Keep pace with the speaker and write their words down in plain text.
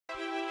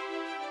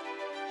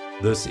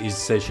This is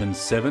session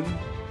 7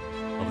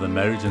 of the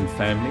Marriage and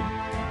Family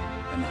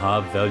and High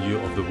Value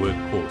of the Word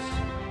course.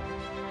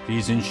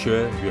 Please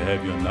ensure you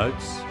have your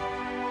notes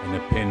and a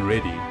pen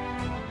ready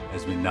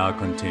as we now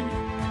continue.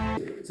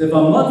 So if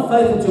I'm not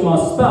faithful to my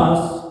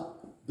spouse,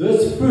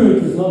 this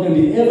fruit is not going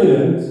to be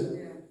evident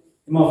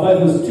in my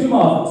faithfulness to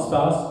my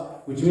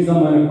spouse, which means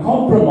I'm going to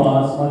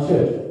compromise my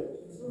church.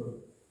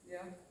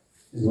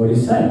 Is what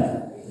he's saying.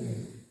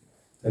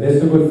 So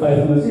that's what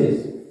faithfulness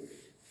is,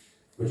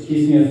 which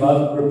keeps me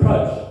above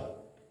reproach.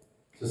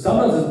 So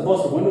sometimes as a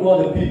pastor, I wonder why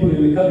the people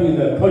who are coming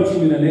and approaching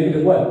me in a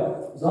negative way.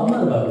 Because I'm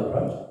not above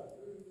reproach.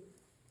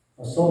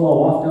 I sold my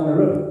wife down the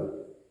river.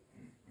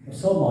 I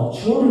sold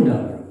my children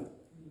down the river.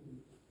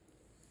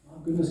 My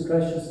goodness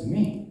gracious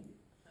me.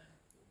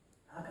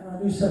 How can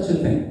I do such a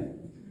thing?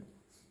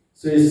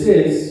 So he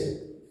says,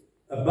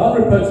 above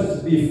reproach is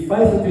to be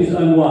faithful to his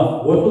own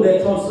wife. What will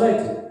that translate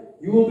to?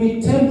 You will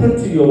be temperate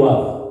to your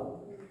wife.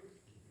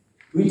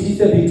 We teach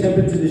that be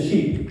temperate to the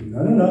sheep.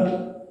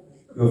 No.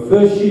 Your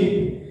first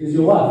sheep is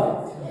your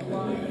wife.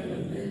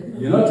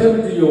 You're not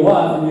temperate to your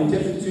wife and you're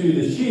temperate to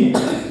the sheep.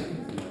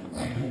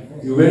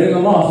 You're wearing a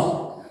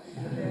mask.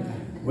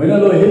 We're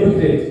not a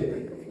hypocrite.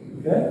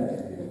 Okay?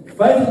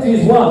 Faithful to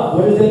his wife,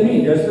 what does that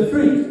mean? That's the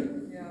fruit.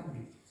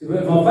 So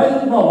if I'm faithful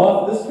to my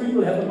wife, this fruit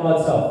will happen by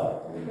itself.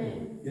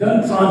 You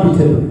don't try and be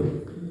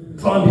temperate.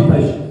 Try and be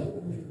patient.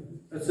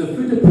 It's the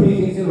fruit of putting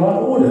things in right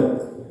order.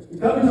 You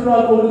come into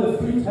right order, the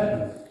fruit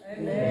happens.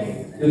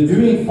 Amen. The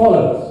doing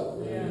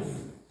follows. Yes.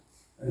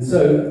 And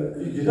so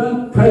you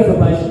don't pray for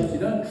patience, you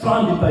don't try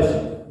and be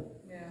patient.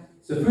 Yeah.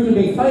 It's the fruit of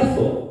being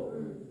faithful.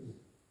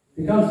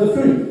 Becomes the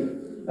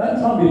fruit. Don't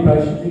try and be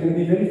patient, you're going to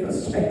be very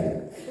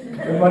frustrated.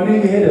 And my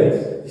nearly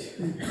headaches.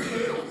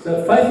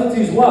 So faithful to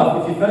his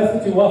wife. If you're faithful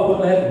to your wife, what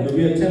will happen? You'll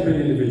be a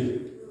temperate individual.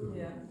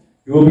 Yeah.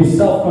 You will be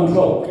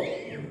self-controlled.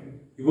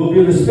 You will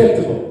be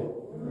respectable.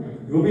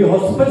 You will be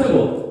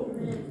hospitable.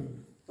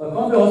 So I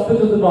can't be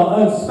hospitable to my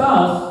own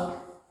spouse.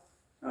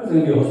 I was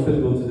going to be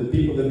hospitable to the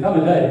people. There come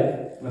a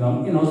day when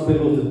I'm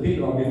inhospitable to the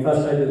people, I'll be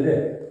frustrated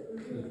there.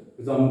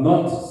 Because I'm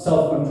not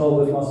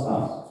self-controlled with my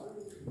spouse.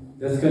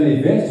 That's going to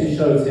eventually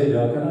show its head.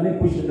 I can only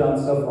push it down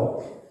so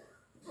far.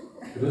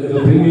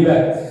 It'll bring me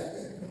back.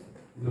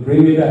 It'll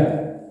bring me back.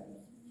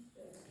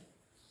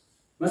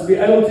 Must be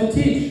able to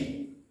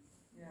teach.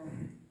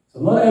 So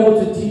I'm not able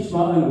to teach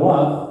my own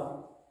wife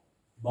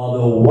by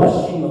the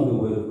washing of the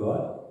Word of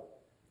God,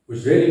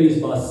 which really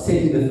means by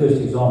setting the first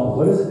example.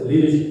 What is it?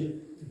 Leadership.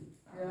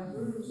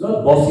 It's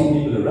not bossing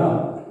people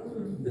around.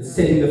 It's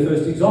setting the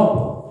first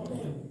example.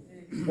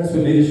 That's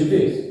what leadership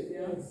is.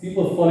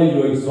 People follow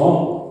your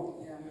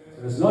example.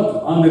 So it's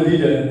not, I'm the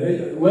leader.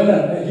 No.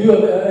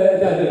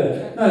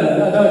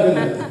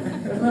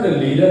 That's not a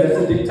leader, that's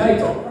a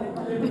dictator.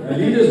 A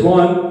leader is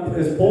one,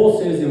 as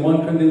Paul says in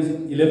 1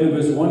 Corinthians 11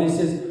 verse 1, he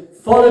says,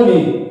 follow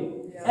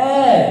me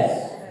as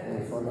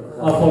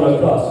I follow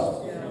Christ.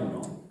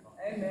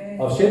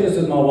 I've shared this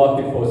with my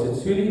wife before. I said,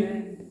 sweetie,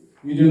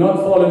 you do not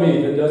follow me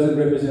if it doesn't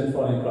represent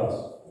following Christ.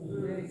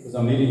 Because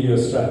I'm leading you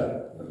astray.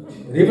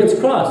 But if it's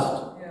Christ,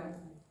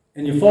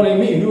 and you're following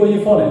me, who are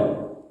you following?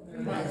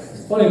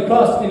 Following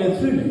Christ in and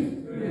through me.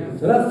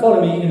 So don't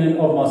follow me in and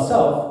of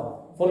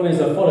myself. Follow me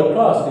as I follow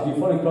Christ. If you're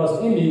following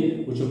Christ in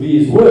me, which will be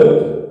his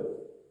word,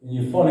 then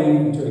you're following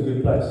him into a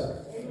good place.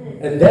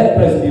 At that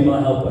place, be my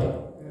helper.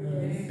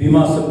 Be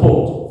my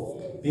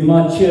support. Be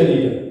my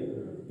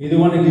cheerleader. Be the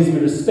one that gives me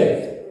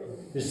respect.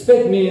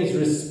 Respect means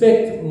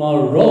respect my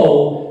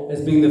role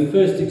as being the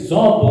first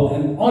example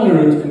and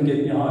honor it and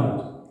get behind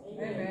it.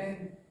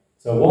 Amen.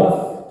 So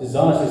wife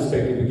desires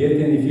respect. If we get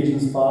there in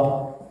Ephesians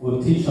 5,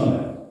 we'll teach on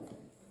that.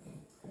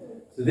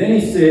 So then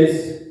he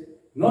says,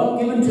 not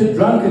given to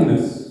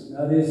drunkenness.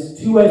 Now there's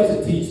two ways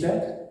to teach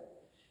that.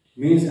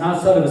 It means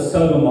outside of a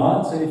sober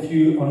mind. So if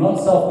you are not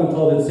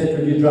self-controlled,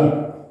 etc., you're drunk.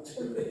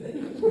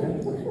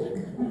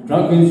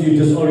 Drunk means you're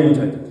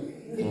disorientated.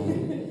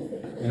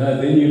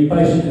 Then you're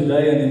patient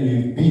today, and then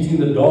you're beating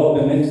the dog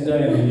the next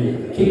day, and then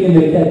you're kicking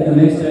the cat the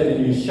next day,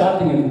 and you're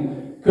shouting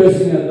and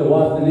cursing at the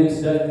wife the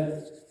next day.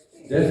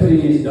 That's what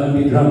it means,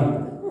 don't be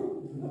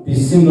drunk. Be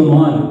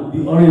single-minded,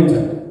 be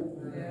oriented.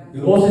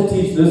 We also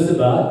teach this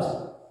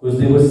about, because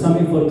there was some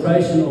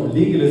infiltration of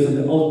legalism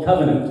in the Old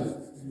Covenant.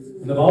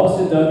 And the Bible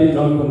said don't be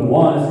drunk on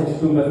wine. It's actually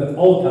talking about the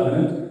Old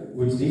Covenant,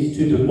 which leads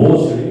to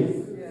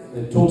debauchery.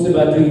 It talks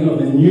about drinking of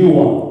the new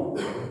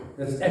wine.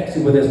 That's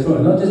actually what that's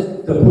talking about. Not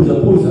just the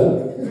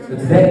puza.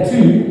 It's that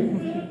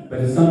too, but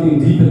it's something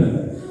deeper than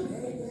that.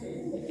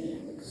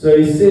 So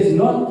he says,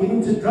 not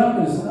given to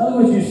drunkenness. In other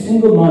words, you're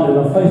single-minded.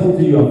 I'm faithful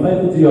to you, I'm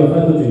faithful to you, I'm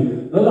faithful to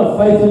you. Not I'm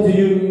faithful to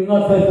you,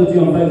 not faithful to you,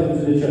 I'm faithful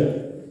to the church.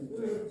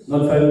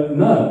 Not faithful.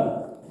 No.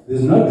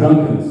 There's no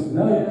drunkenness.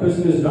 No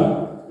person is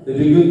drunk. They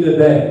do good, they're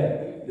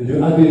bad. They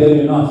do ugly, they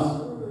do nice.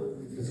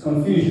 It's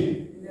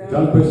confusion. The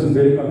drunk person is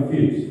very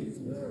confused.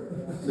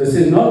 So it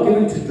says, not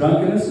given to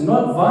drunkenness,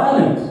 not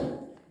violent.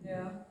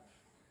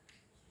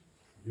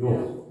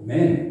 Yo,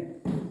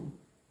 man.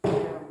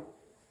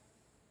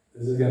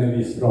 This is going to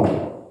be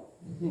strong.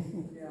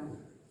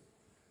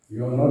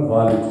 You are not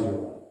violent to your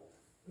wife.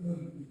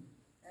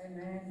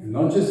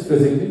 And not just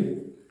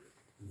physically,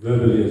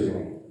 verbally as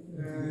well.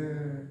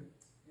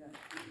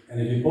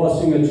 And if you're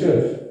pastoring a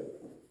church,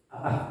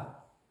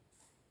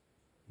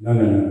 no.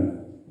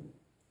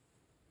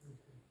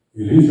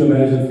 You lose your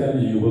marriage and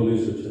family, you will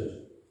lose your church.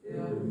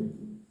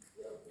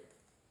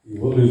 You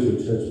will lose your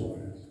church, my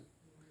friends.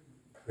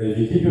 But if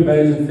you keep your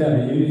marriage and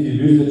family, even if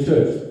you lose the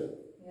church,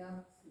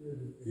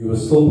 you will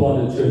still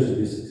plant a church and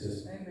be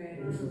successful.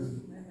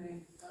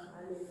 Amen.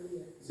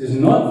 It says,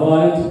 not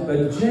violent,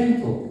 but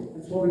gentle.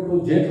 That's what we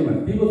call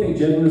gentlemen. People think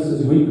gentleness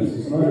is weakness.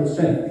 It's not, it's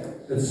strength.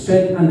 It's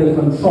strength under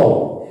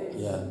control.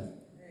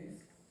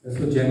 That's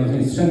what gentleness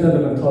means. Strength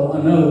under control.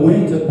 I know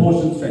when to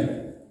portion strength.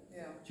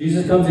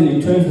 Jesus comes and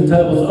he turns the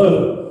tables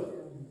over.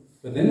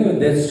 But then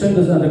that strength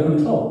is under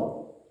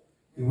control.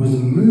 He was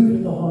moved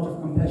with the heart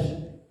of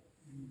compassion.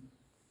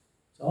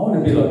 So I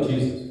want to be like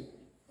Jesus.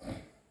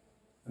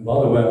 And by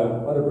the way,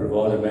 I'm quite a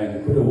bravado man.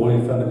 You put a wall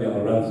in front of me,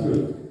 I'll run through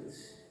it.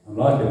 I'm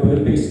like, they put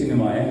a big skin in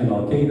my hand and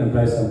I'll kick it and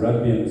play some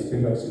rugby and the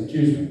Springboks can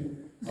choose me.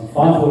 I'm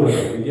fine for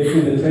it. You get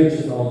me in the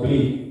trenches, I'll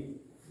bleed.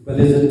 But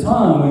there's a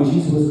time when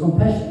Jesus was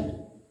compassionate.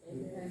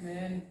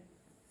 Amen.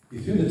 He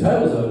threw the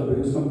tables over, but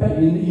he was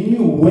compassionate. He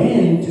knew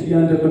when to be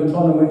under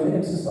control and when to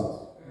exercise.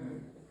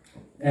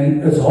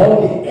 And it's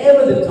hardly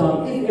ever the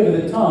time, if ever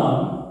the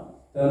time,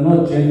 that I'm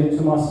not gentle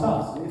to my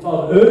spouse. If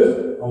I've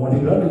hurt, I want to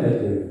grow in that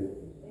area.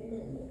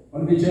 I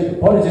want to be gentle.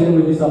 Part of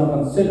gentleness means I'm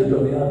considerate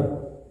of the other.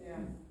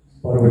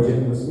 Part of what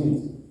gentleness means.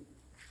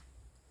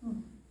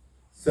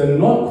 So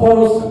not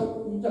quarrelsome.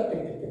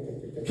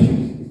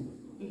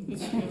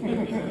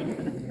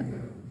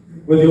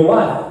 With your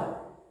wife.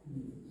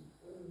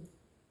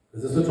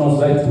 This is what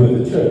translates with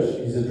the church.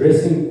 He's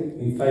addressing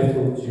being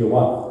faithful to your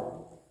wife.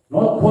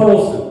 Not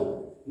quarrelsome.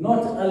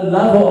 Not a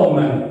lover of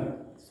money.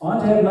 It's fine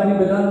to have money,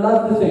 but don't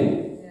love the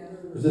thing.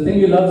 Because the thing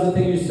you love is the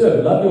thing you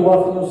serve. Love your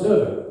wife and you'll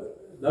serve her.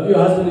 Love your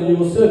husband and you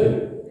will serve him.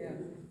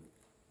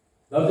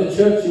 Love the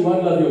church, you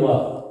won't love your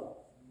wife.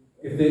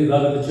 If the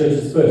love of the church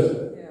is first.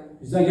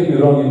 Please don't get me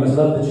wrong, you must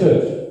love the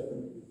church.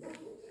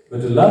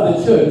 But to love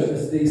the church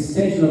is the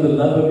extension of the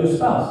love of your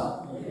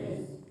spouse.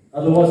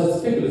 Otherwise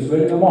it's fickle, it's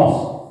wearing a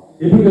mask.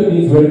 Hypocrite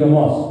means wearing a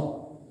mask.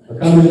 I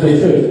come into the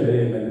church,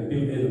 hey man, the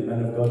people here, the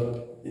man of God.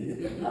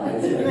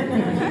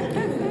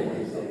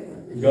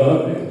 Go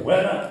home,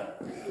 wear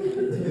up.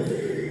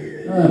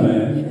 No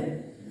man.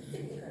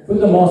 Put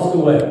the mask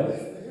away.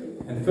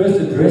 And first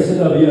address it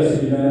over here so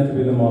you don't have to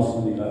wear the mask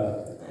when you go out.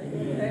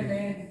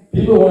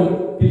 People want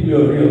people who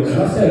are real. When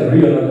I say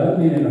real, I don't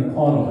mean in a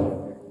carnal way.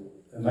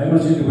 And maybe I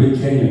should the word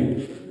genuine.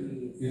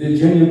 You're the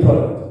genuine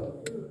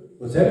product.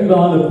 What's happening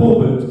behind the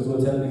pulpit is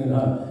what's happening at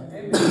home.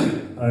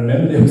 I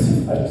remember there was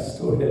a funny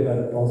story about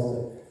a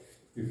pastor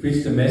who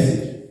preached a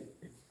message.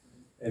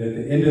 And at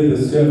the end of the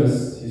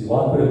service, his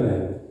wife put her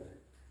hand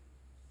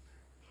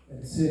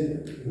and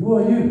said, "Who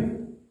are you?"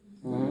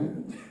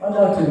 I'd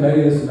like to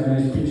marry this man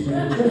who's preaching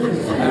in the church.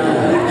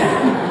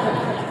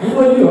 Who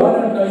are you? I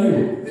don't know you.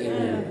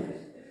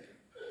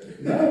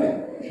 No,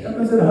 that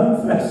was at home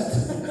first.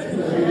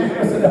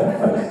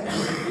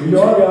 You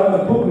are behind the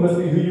pulpit, must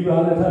be who you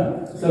behind at home.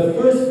 So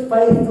first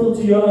faithful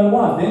to your own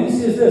wife. Then he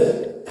says this.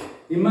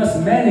 You must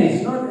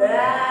manage, not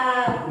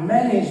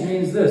manage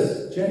means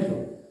this, gentle.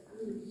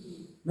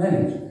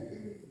 Manage.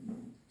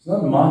 It's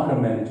not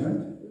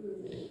micromanagement.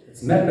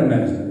 It's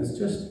macromanagement. It's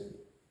just,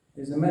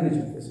 there's a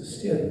management, there's a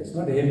steering. It's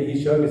not a heavy,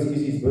 he's showing as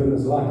easy as burden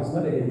is light. It's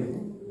not a heavy.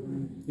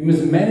 You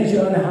must manage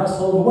your own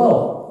household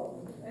well.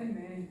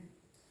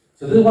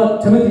 So this is why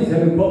Timothy's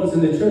having problems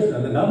in the church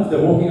now. The numbers,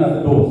 they're walking out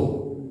the doors.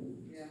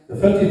 The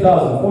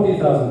 50,000,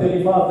 40,000,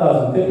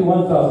 35,000,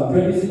 31,000,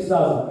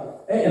 26,000,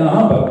 in a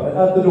humbug,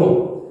 out the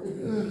door.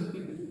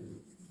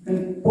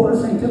 And Paul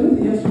is saying,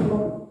 Timothy, here's your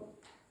problem.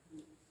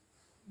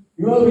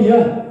 You're over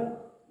here.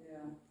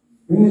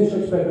 Bring the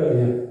church back over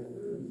here.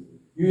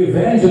 You're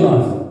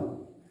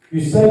evangelizing.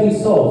 You're saving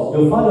souls.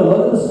 You'll find a lot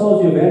of the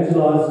souls you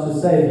evangelize to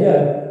save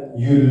here,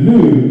 you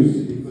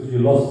lose because you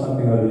lost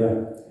something over here.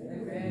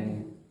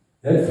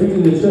 That fruit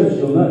in the church,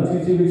 you'll know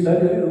 2-3 weeks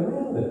later, they're aware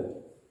of it.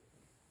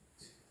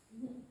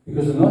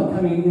 Because they're not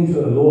coming into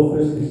a law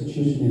first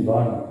institution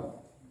environment.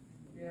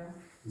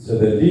 And so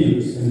they leave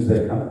as soon as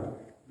they come.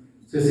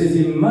 So it says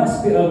he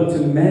must be able to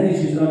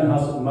manage his own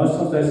house. Most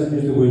translations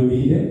use the word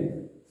be there.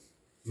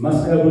 He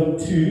must be able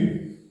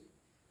to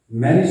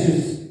manage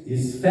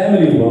his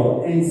family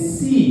well and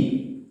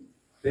see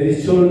that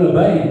his children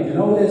obey him. You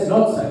know what that's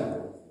not saying?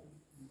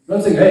 It's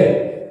not saying,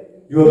 hey,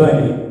 you obey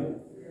me.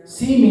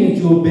 See means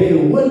you will bear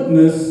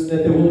witness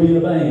that they will be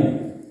obeying you.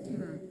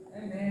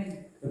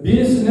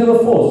 Obedience is never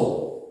forced.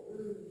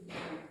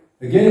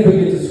 Again, if we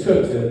get to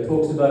scripture, it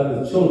talks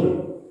about the children,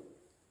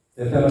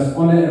 that they must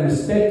honor and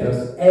respect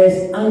us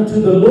as unto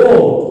the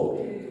Lord.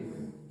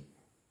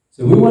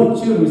 So we want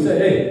children, we say,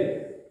 hey,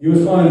 you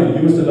must honor me,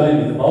 you must obey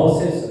me. The Bible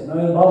says so. No,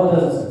 the Bible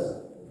doesn't say so.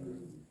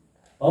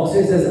 The Bible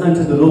says as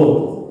unto the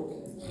Lord.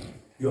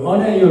 You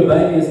honor and you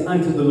obey me as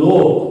unto the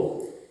Lord.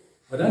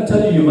 I don't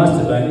tell you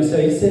must obey me, so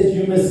he says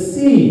you must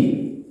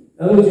see.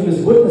 In other words, you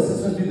must witness.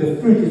 This must be the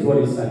fruit, is what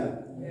he's saying.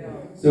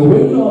 So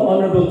when you are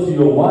honorable to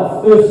your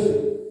wife firstly,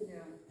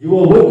 You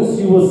will witness,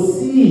 you will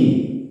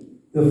see.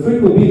 The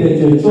fruit will be that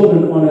your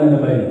children honor and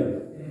obey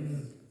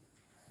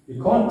you.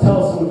 You can't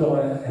tell someone to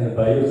honor and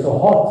obey you. It's a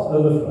heart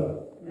overflow.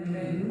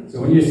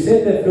 So when you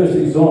set that first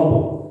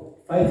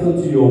example, faithful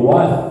to your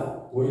wife,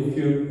 or if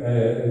you're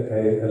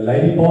a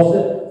lady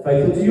pastor,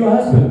 faithful to your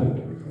husband.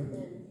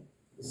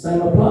 The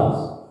same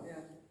applies.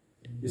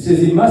 He says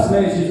he must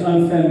manage his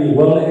own family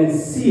well and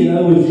see, in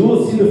other words, you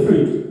will see the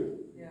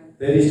fruit,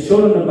 that his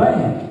children obey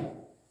him,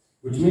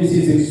 which means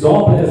his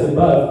example as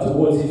above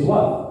towards his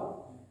wife.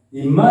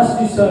 He must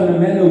do so in a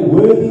manner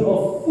worthy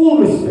of full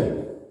respect.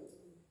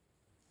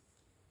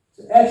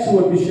 So actually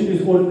what we should do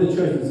is order the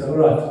church and say, all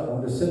right, I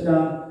want to sit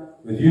down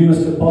with you,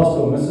 Mr.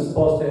 Pastor or Mrs.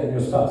 Pastor, and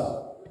your spouse.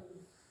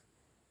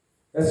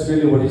 That's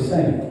really what he's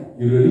saying.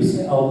 You're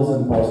releasing elders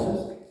and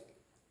pastors.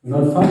 You're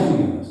not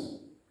functioning in this.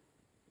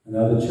 And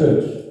now the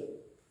church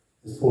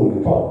is falling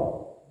apart.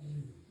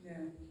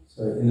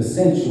 So in a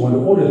sense, you want to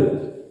order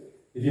that.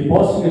 If you're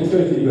pastoring a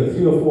church and you've got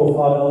 3 or 4 or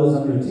 5 elders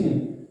on your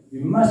team,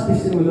 you must be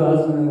sitting with a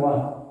husband and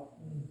wife.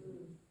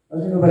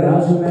 How's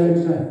your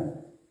marriage going?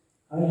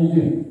 How do you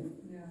do?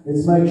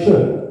 Let's make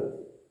sure.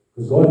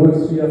 Because God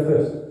works through you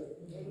first.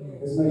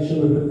 Let's make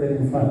sure we put that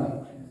in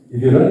front.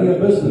 If you're running a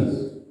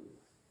business,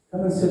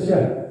 come and sit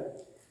here.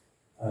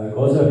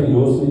 God's opening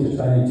doors for me to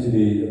train into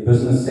the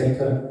business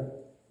sector.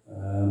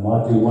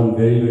 Might do one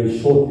very, very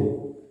shortly.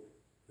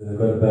 They've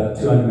got about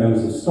 200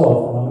 members of staff,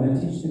 and I'm going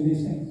to teach them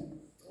these things.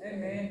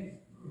 Amen.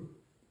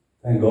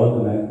 Thank God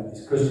the man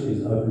is Christian,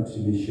 is open to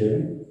me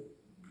sharing.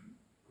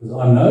 Because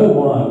I know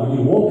why. When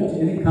you walk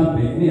into any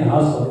company, any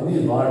household, any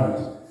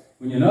environment,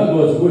 when you know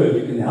God's word,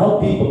 you can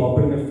help people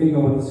by putting a finger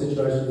on what the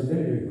situation is.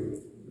 Very, very good.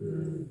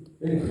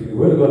 Very good. The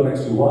word of God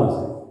makes you wise.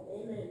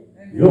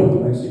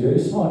 It makes you very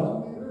smart.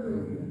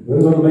 The word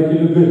of God will make you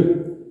look good.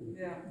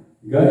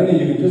 You go in there,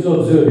 you can just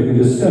observe, you can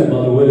discern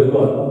by the word of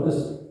God, not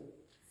this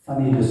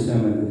funny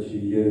discernment that you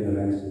hear in the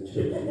ranks of the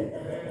church.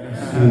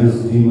 See this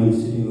demon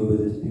sitting over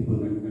these people.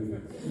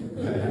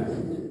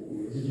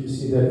 Did you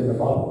see that in the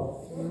Bible?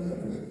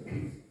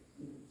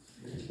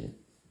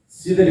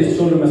 See that his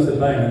children must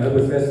obey him, in other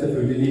words, that's the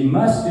fruit. And he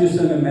must do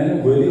so in a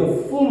manner worthy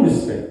of full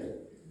respect.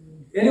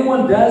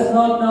 Anyone does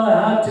not know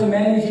how to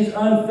manage his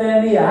own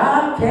family,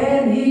 how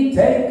can he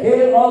take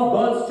care of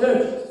God's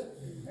church?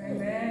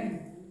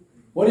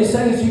 What he's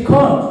saying is you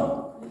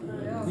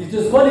can't. He's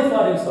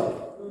disqualified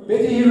himself.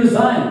 Better he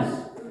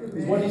resigns,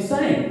 is what he's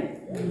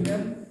saying.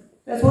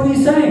 That's what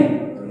he's saying.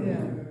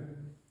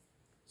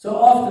 So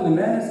often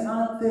the man is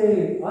out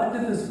there. I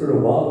did this for a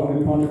while when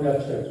we planted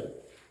our church.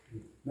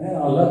 Man,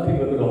 I love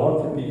people. I've got a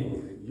heart for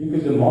people. You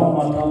could demand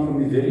my time from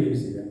me very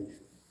easily.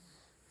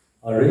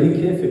 I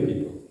really care for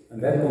people.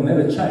 And that will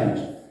never change.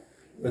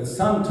 But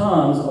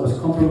sometimes I was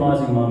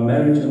compromising my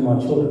marriage and my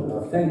children.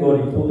 I thank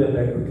God he pulled that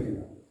back quickly.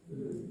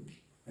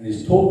 And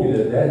he's taught me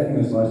that that thing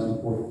is most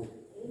important.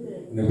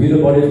 And that we, the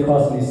body of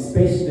Christ, and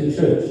especially the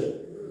church,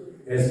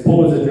 as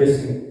Paul was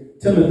addressing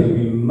Timothy,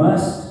 we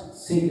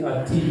must sink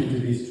our teeth into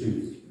these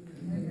truths.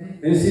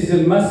 Then he says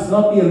it must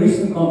not be a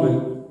recent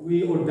convert.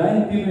 We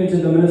ordain people into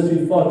the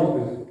ministry far too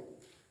quickly.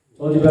 I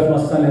told you about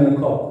my son in the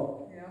car.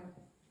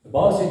 The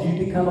Bible said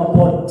you become a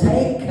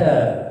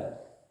partaker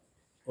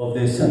of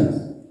their sins.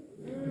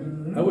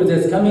 In other words,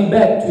 that's coming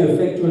back to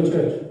affect your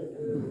church.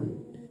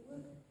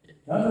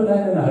 Don't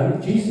ordain in a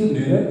hurry. Jesus didn't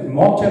do that. In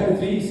Mark chapter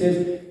 3, he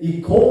says, he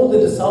called the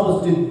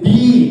disciples to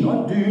be,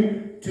 not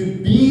do, to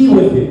be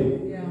with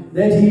him.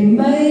 That he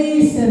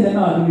may send them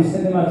out. And we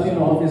send them out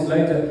 3.5 years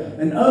later.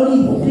 And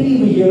only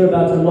 3 we hear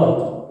about a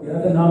lot. The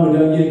other 9 we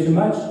don't hear too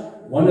much.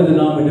 One of the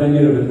 9 we don't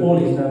hear of at all.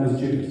 His name was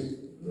Judas.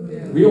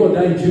 We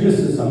ordain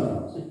Judases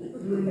sometimes.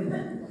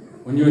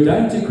 When you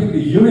ordain too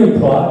quickly, you're in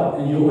pride,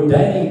 and you're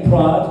ordaining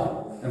pride,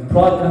 and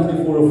pride comes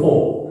before a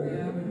fall.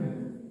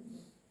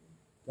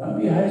 Don't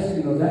be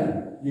hasty in ordaining.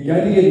 You're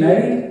going to get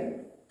married?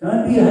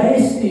 Don't be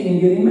hasty in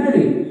getting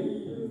married.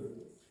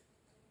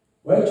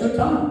 Wait your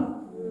time.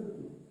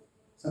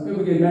 Some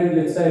people get married,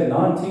 let's say, at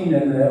 19,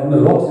 and on the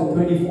rocks at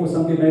 24.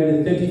 Some get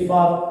married at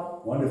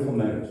 35. Wonderful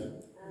marriage.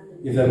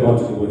 If they've gone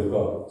to the Word of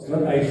God. It's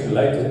not age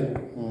related.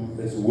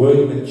 It's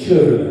word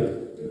mature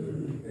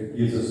related. It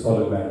gives a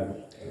solid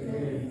marriage.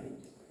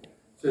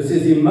 So it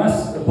says he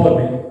must, he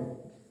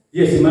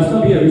must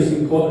not be a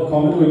recent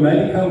convert, or he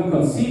may become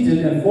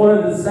conceited and fall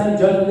under the same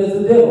judgment as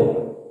the devil.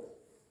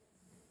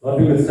 A lot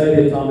of people say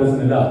their time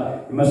doesn't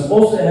allow. He must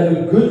also have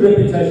a good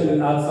reputation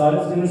with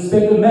outsiders in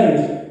respect of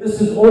marriage. This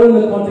is all in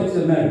the context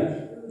of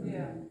marriage.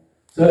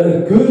 So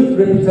a good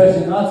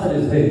reputation outside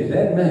is, hey,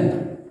 that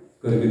man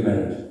got a good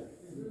marriage.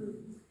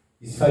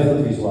 He's faithful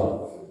to his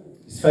wife.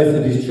 He's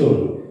faithful to his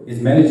children.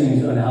 He's managing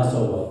his own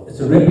household well. It's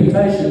a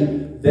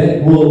reputation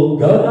that will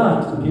go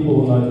out and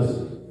people will notice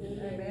it.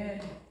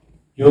 Amen.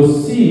 You'll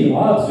see,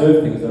 I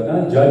observe things. I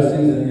don't judge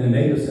things in a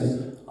negative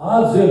sense.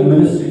 I observe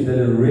ministries that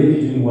are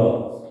really doing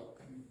well.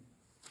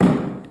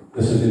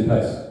 This is in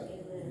place.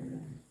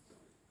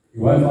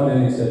 You won't find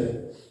any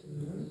exception.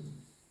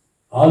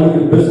 I look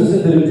at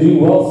businesses that are doing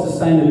well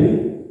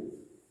sustainably.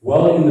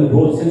 Well in the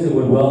broad sense of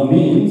what well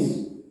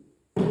means.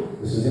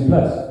 This is in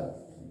place.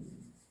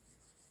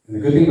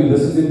 And the good thing, when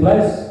this is in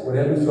place, what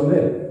happens from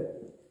there?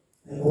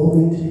 They all go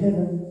into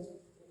heaven.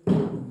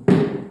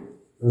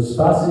 Your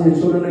spouse and your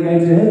children are going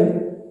to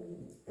heaven.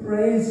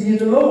 Praise ye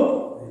the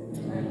Lord.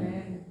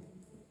 Amen.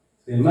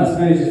 So he must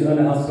manage his own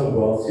household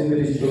well, see that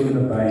his children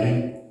obey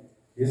him.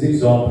 His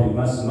example, he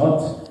must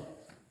not,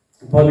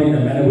 probably in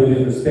a manner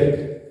worthy of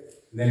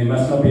respect. Then he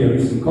must not be a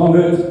recent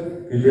convert,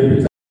 whose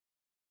reputation